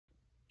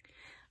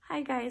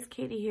Hi guys,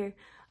 Katie here.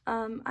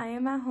 I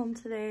am at home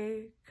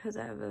today because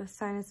I have a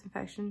sinus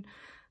infection.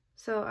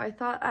 So I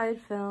thought I'd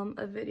film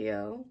a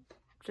video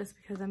just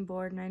because I'm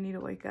bored and I need to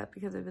wake up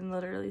because I've been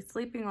literally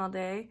sleeping all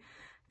day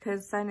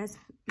because sinus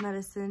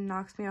medicine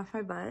knocks me off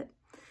my butt.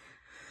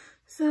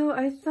 So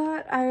I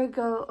thought I would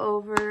go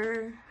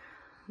over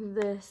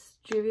this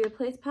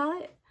juvia'space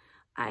palette.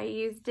 I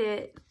used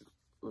it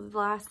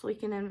last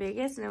weekend in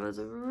Vegas and it was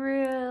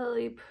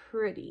really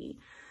pretty.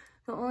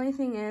 The only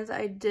thing is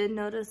I did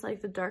notice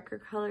like the darker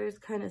colors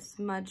kind of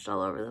smudged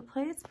all over the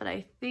place, but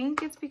I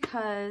think it's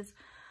because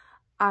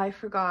I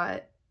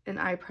forgot an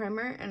eye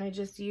primer and I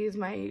just used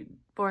my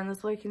Born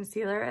This Way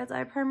concealer as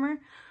eye primer,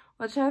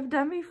 which I've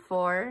done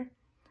before,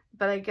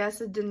 but I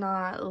guess it did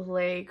not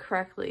lay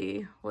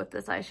correctly with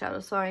this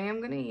eyeshadow. So I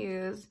am going to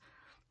use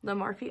the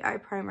Morphe eye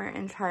primer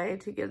and try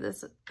to give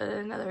this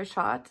another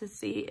shot to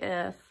see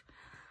if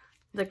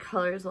the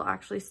colors will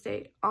actually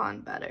stay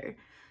on better.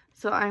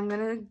 So I'm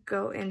gonna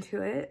go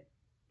into it,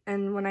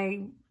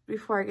 and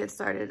before I get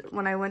started,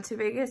 when I went to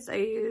Vegas, I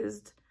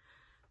used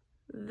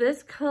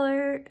this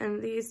color and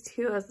these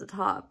two as the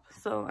top.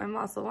 So I'm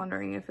also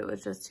wondering if it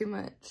was just too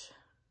much.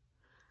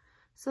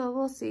 So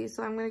we'll see.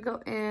 So I'm gonna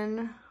go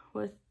in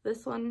with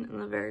this one in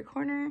the very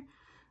corner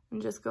and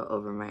just go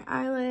over my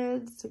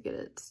eyelids to get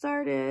it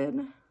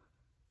started.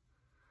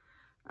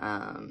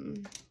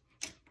 And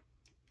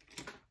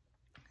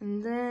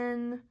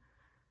then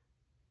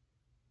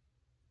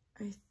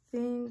I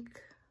think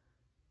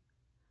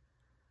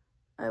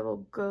I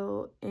will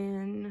go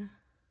in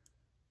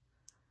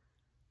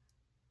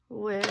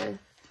with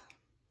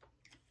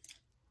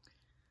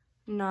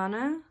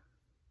Nana,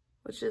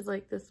 which is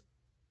like this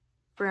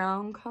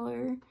brown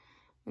color,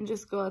 and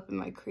just go up in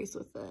my crease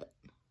with it,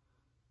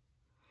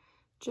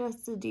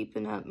 just to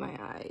deepen up my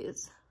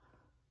eyes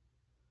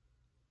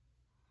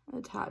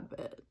a tad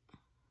bit.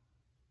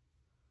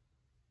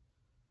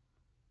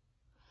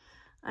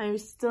 I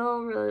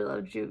still really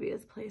love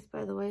juvia'space,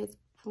 by the way. It's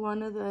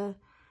one of the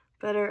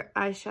better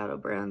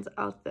eyeshadow brands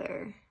out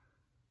there.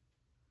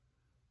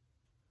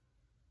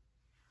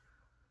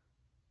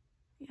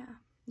 Yeah,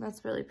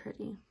 that's really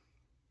pretty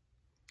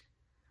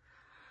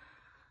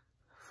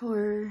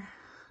for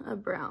a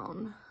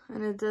brown.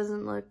 And it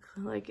doesn't look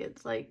like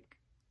it's like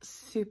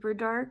super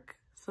dark,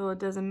 so it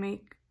doesn't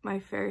make my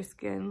fair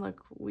skin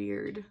look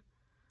weird.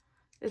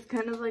 It's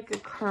kind of like a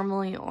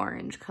caramely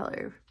orange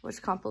color,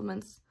 which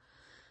complements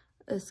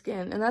the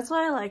skin. And that's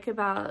what I like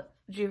about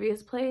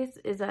juvia'space,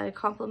 is that it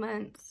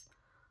complements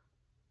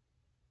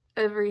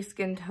every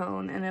skin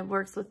tone and it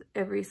works with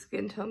every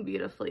skin tone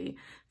beautifully.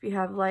 If you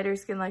have lighter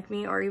skin like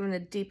me or even a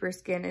deeper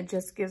skin, it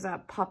just gives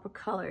that pop of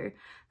color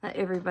that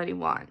everybody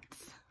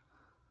wants.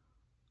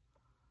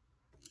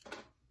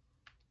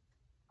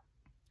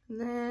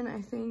 And then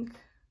I think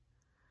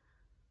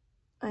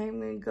I'm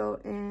gonna go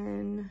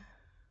in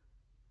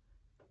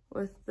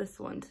with this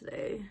one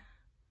today.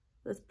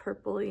 This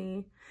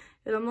purpley,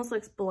 it almost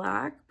looks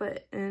black,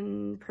 but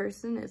in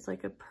person it's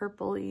like a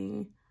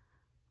purpley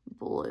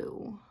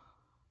blue,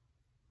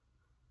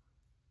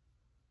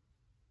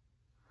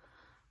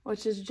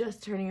 which is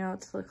just turning out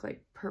to look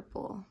like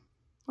purple,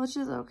 which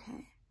is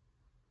okay.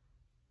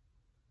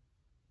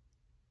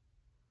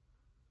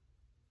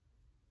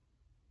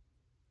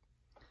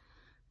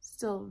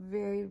 Still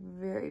very,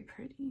 very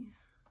pretty.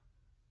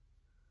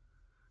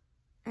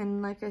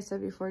 And like I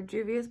said before,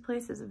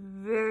 juvia'space is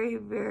very,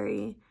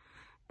 very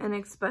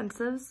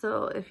inexpensive,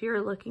 so if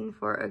you're looking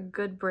for a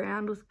good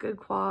brand with good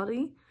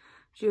quality,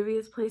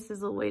 juvia'space is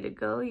the way to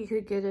go. You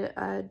could get it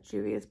at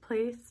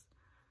juvia'space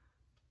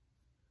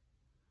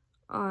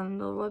on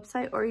the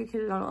website, or you could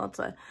get it on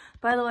Ulta.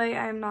 By the way,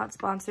 I am not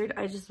sponsored.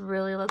 I just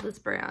really love this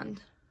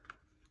brand.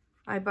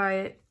 I buy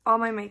it, all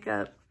my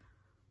makeup,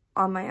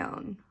 on my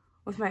own,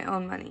 with my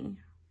own money.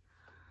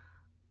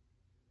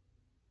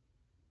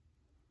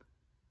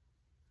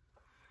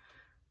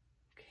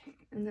 Okay,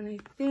 and then I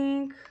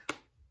think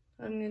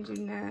what I'm gonna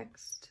do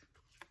next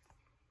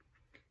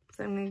is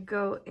I'm gonna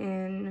go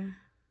in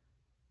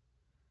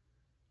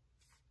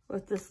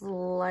with this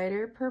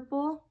lighter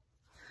purple,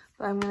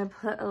 but I'm gonna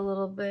put a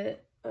little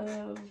bit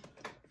of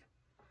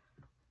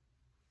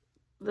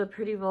the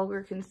Pretty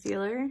Vulgar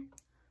concealer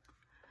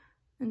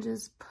and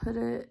just put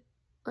it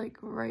like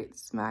right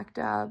smack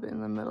dab in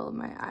the middle of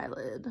my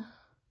eyelid.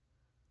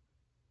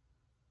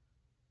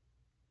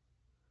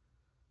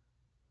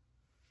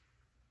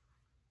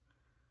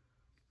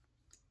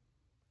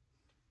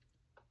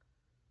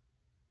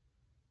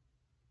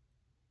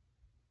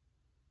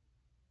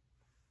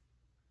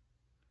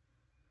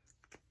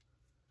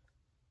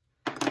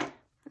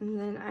 And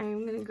then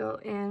I'm gonna go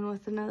in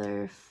with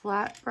another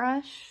flat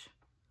brush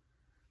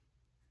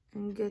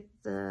and get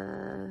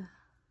the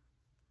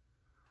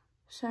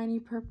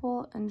shiny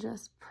purple and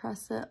just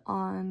press it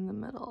on the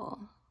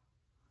middle.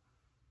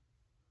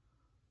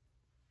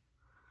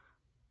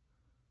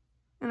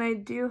 And I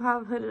do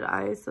have hooded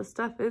eyes, so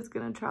stuff is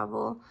gonna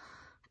travel,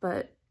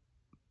 but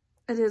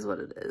it is what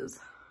it is.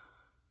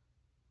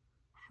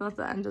 It's not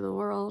the end of the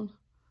world.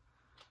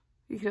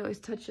 You can always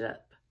touch it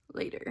up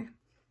later.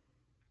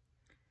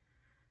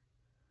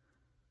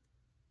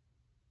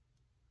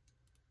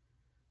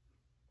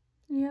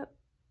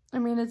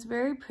 mean, it's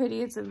very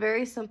pretty. It's a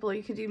very simple.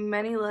 You could do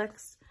many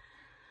looks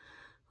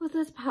with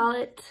this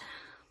palette.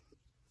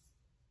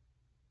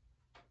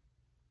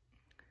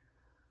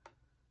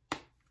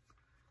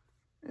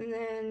 And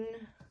then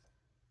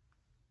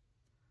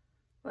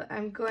what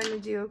I'm going to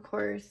do, of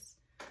course,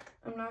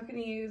 I'm not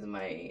going to use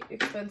my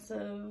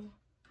expensive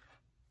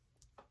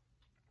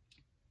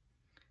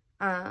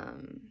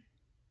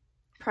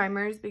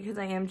primers because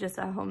I am just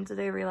at home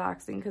today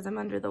relaxing because I'm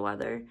under the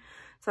weather.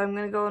 So I'm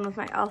going to go in with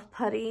my e.l.f.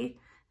 Putty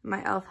and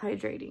my e.l.f.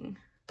 Hydrating,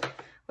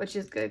 which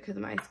is good because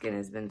my skin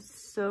has been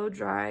so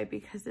dry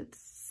because it's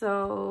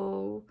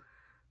so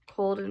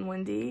cold and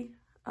windy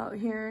out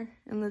here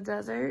in the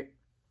desert.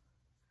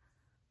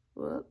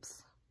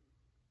 Whoops.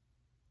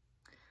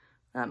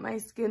 That my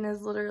skin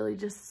is literally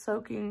just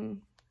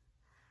soaking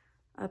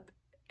up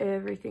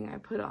everything I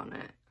put on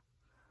it.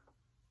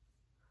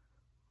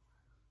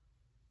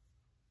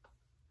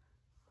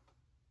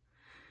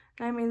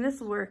 I mean, this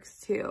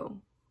works too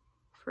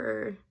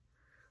for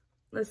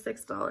the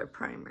 $6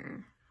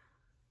 primer.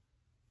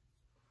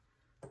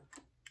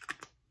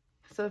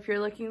 So if you're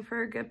looking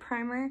for a good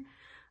primer,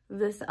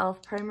 this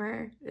e.l.f.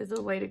 primer is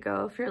a way to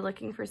go. If you're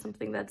looking for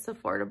something that's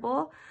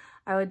affordable,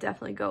 I would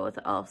definitely go with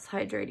e.l.f.'s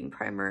Hydrating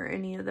Primer or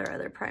any of their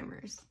other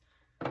primers.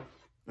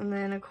 And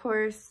then, of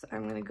course,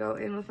 I'm going to go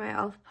in with my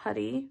e.l.f.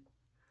 Putty.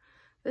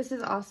 This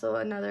is also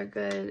another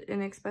good,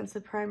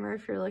 inexpensive primer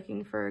if you're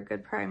looking for a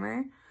good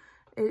primer.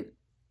 It's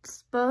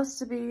supposed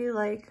to be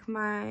like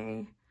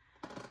my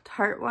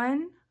Tarte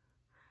one,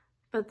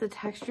 but the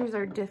textures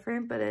are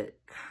different, but it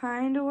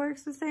kind of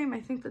works the same. I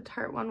think the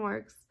Tarte one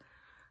works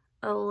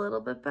a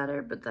little bit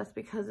better, but that's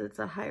because it's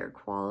a higher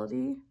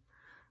quality.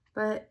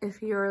 But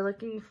if you're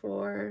looking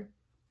for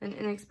an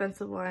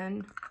inexpensive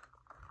one,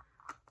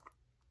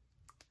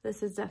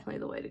 this is definitely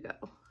the way to go.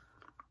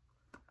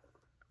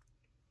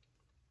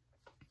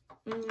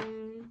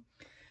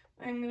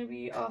 I'm going to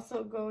be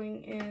also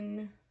going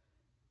in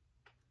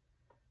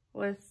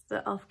with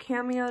the e.l.f.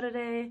 Cameo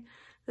today.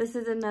 This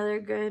is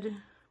another good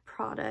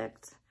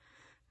product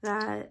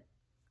that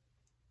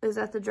is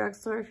at the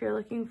drugstore if you're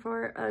looking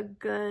for a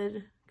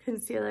good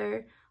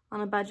concealer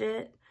on a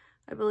budget.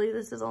 I believe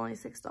this is only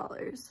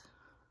 $6.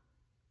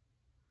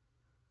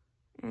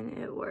 And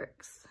it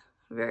works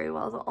very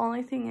well. The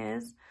only thing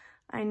is,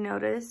 I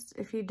noticed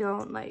if you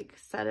don't like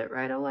set it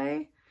right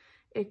away,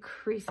 it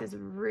creases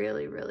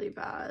really, really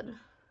bad.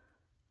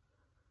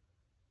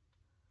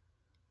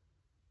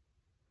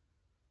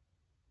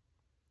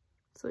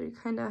 So you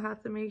kind of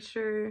have to make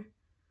sure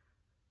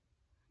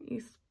you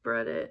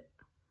spread it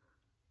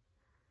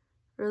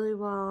really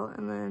well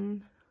and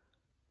then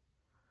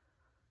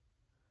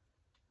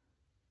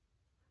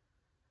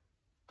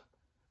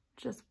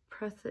just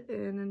press it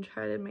in and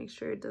try to make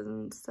sure it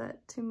doesn't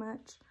set too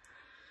much.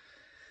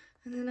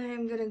 And then I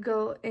am going to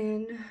go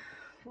in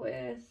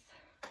with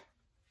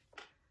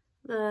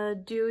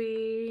the Do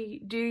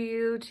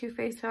You Too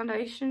Faced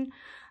Foundation.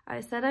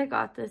 I said I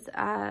got this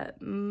at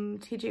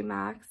TJ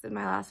Maxx in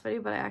my last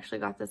video, but I actually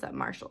got this at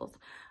Marshall's.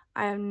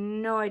 I have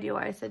no idea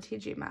why I said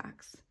TJ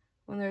Maxx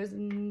when there's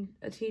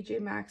a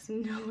TJ Maxx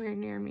nowhere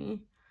near me.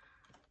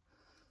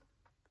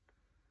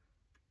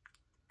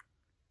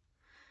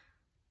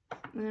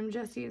 And I'm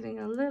just using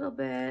a little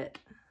bit.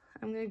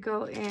 I'm going to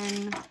go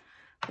in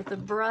with a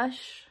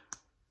brush.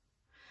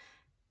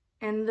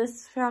 And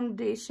this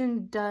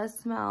foundation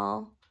does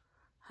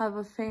have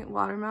a faint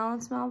watermelon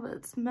smell, but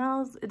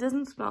it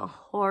doesn't smell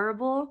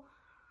horrible.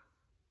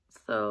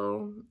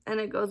 So, and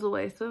it goes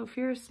away. So if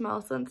you're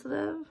smell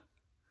sensitive,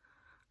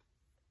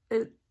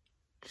 it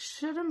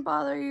shouldn't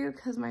bother you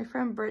because my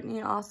friend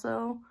Brittany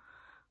also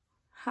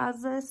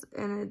has this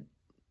and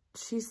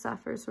she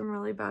suffers from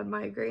really bad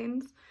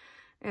migraines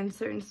and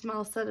certain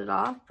smells set it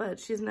off, but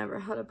she's never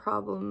had a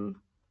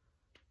problem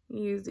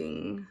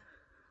using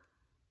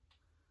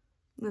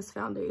this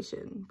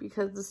foundation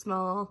because the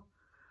smell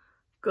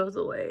goes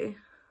away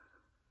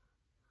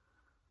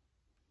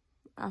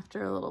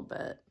after a little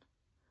bit.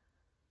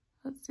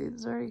 Let's see,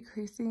 it's already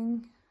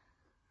creasing.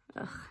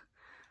 Ugh.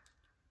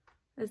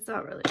 It's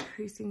not really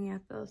creasing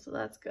yet though, so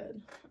that's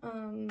good.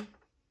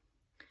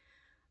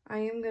 I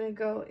am gonna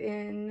go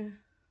in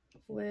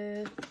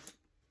with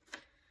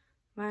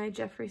my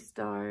Jeffree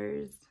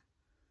Stars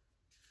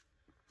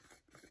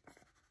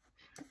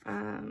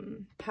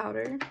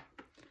powder.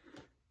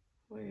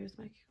 Where's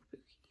my kabuki?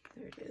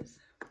 There it is.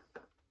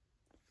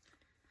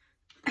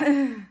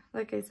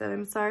 Like I said,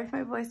 I'm sorry if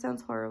my voice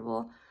sounds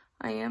horrible.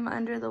 I am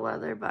under the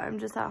weather, but I'm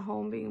just at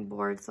home being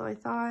bored, so I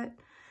thought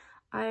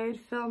I'd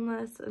film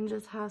this and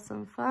just have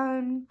some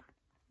fun,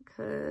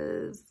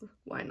 because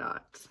why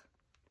not?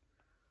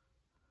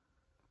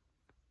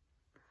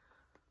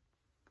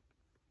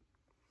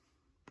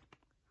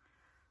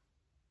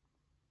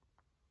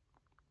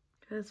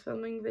 Because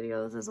filming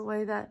videos is a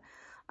way that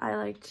I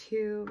like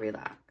to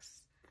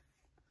relax.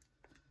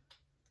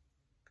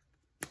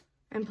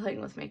 And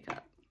playing with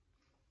makeup.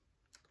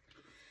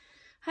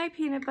 Hi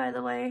Peanut, by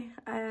the way.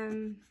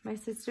 My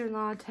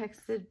sister-in-law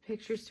texted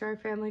pictures to our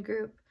family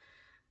group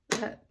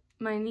that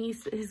my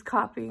niece is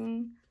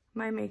copying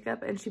my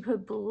makeup, and she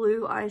put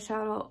blue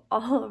eyeshadow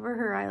all over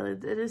her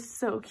eyelids. It is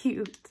so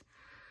cute.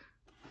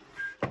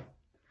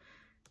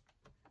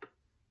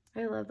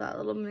 I love that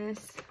little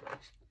miss.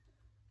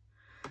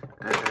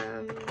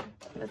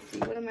 Let's see,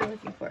 what am I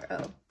looking for?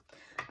 Oh,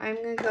 I'm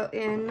gonna go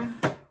in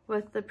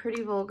with the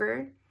Pretty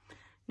Vulgar.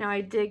 Now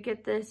I did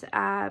get this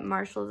at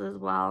Marshall's as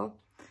well,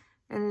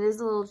 and it is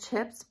a little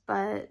chips,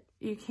 but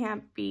you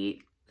can't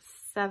beat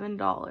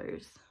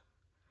 $7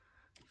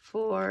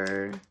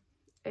 for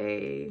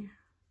a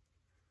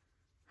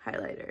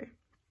highlighter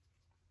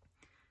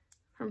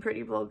from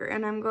Pretty Vulgar.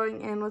 And I'm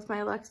going in with my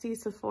Lexi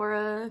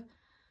Sephora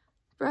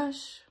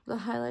brush, the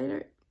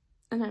highlighter,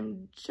 and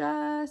I'm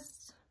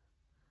just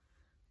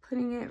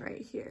putting it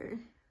right here.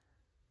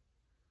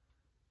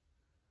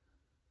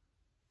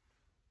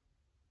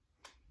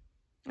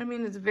 I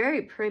mean, it's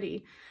very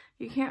pretty.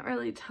 You can't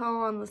really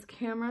tell on this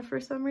camera for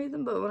some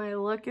reason, but when I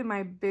look in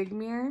my big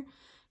mirror,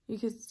 you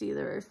can see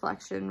the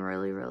reflection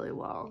really, really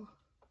well.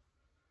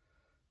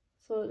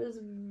 So it is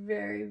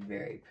very,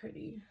 very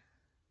pretty.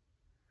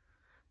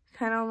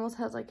 Kind of almost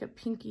has like a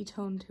pinky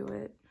tone to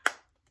it.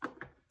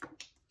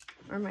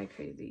 Or am I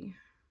crazy?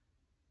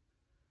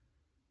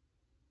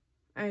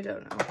 I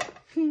don't know.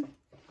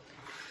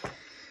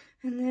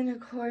 And then, of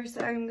course,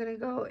 I'm going to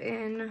go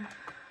in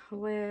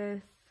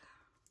with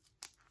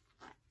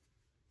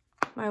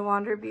my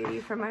Wander Beauty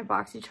from my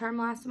BoxyCharm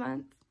last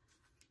month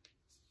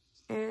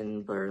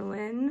in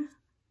Berlin.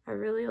 I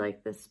really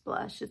like this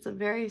blush. It's a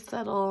very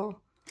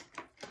subtle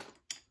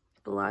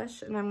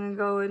blush, and I'm going to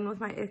go in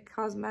with my It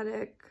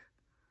Cosmetic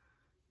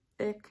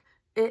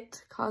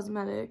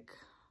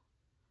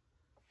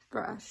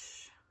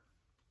brush.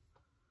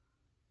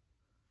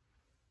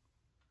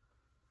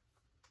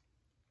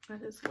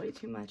 That is way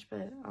too much,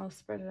 but I'll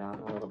spread it out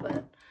a little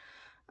bit.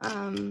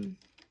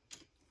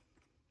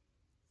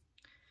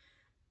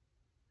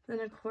 Then,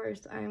 of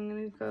course, I'm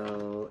going to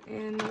go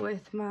in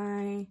with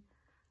my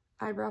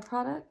eyebrow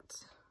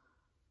product,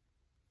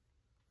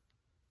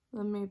 the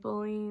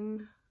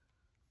Maybelline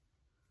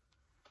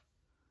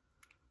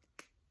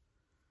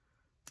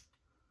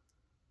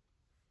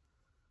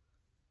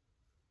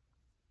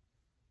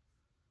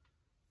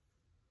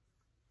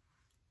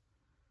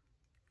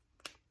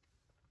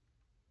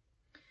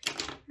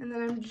and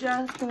then I'm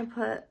just going to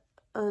put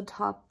a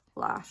top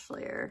lash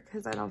layer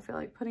because I don't feel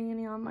like putting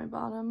any on my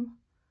bottom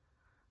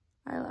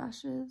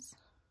eyelashes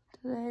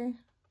today.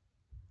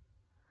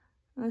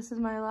 And this is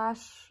my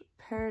Lash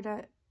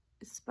Paradise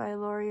by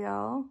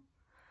L'Oreal.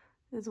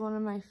 It's one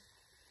of my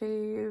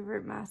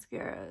favorite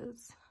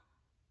mascaras.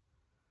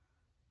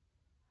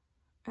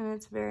 And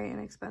it's very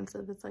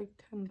inexpensive. It's like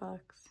 10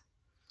 bucks.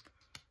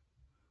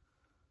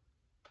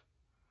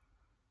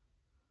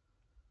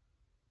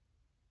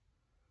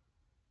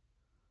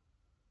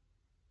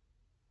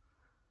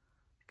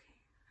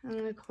 And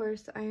then, of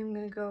course, I am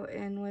going to go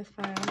in with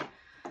my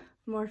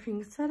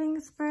Morphing Setting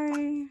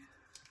Spray.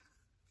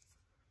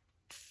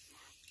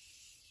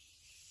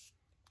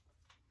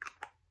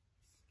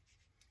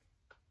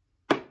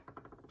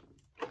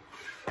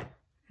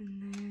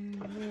 And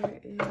then where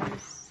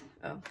is,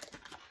 oh, I'm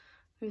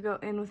going to go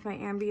in with my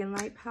Ambient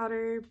Light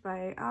Powder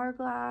by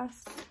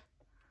Hourglass.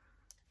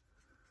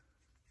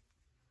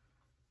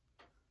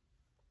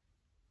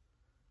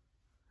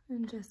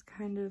 And just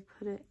kind of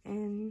put it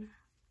in.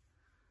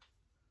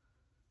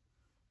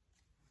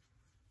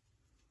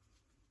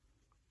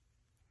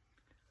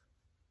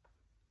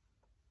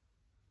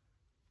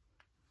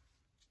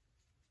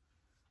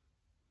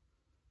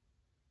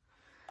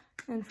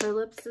 And for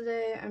lips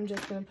today, I'm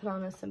just going to put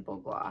on a simple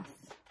gloss.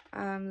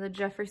 The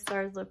Jeffree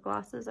Star's lip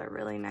glosses are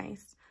really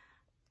nice.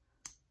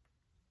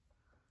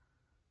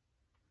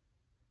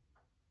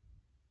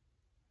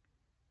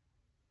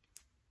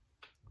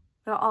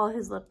 But all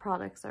his lip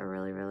products are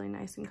really, really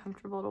nice and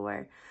comfortable to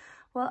wear.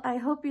 Well, I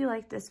hope you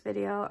liked this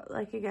video.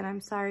 Like, again,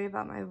 I'm sorry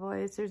about my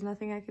voice. There's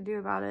nothing I could do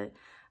about it.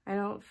 I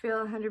don't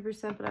feel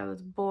 100%, but I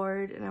was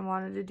bored and I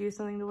wanted to do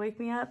something to wake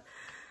me up.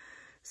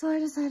 So I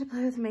decided to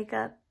play with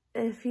makeup.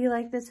 If you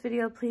like this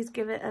video, please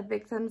give it a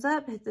big thumbs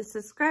up, hit the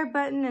subscribe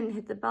button, and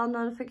hit the bell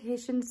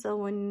notification so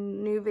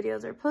when new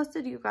videos are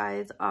posted, you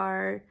guys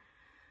are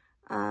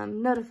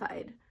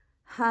notified.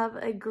 Have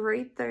a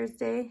great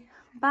Thursday.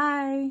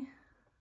 Bye!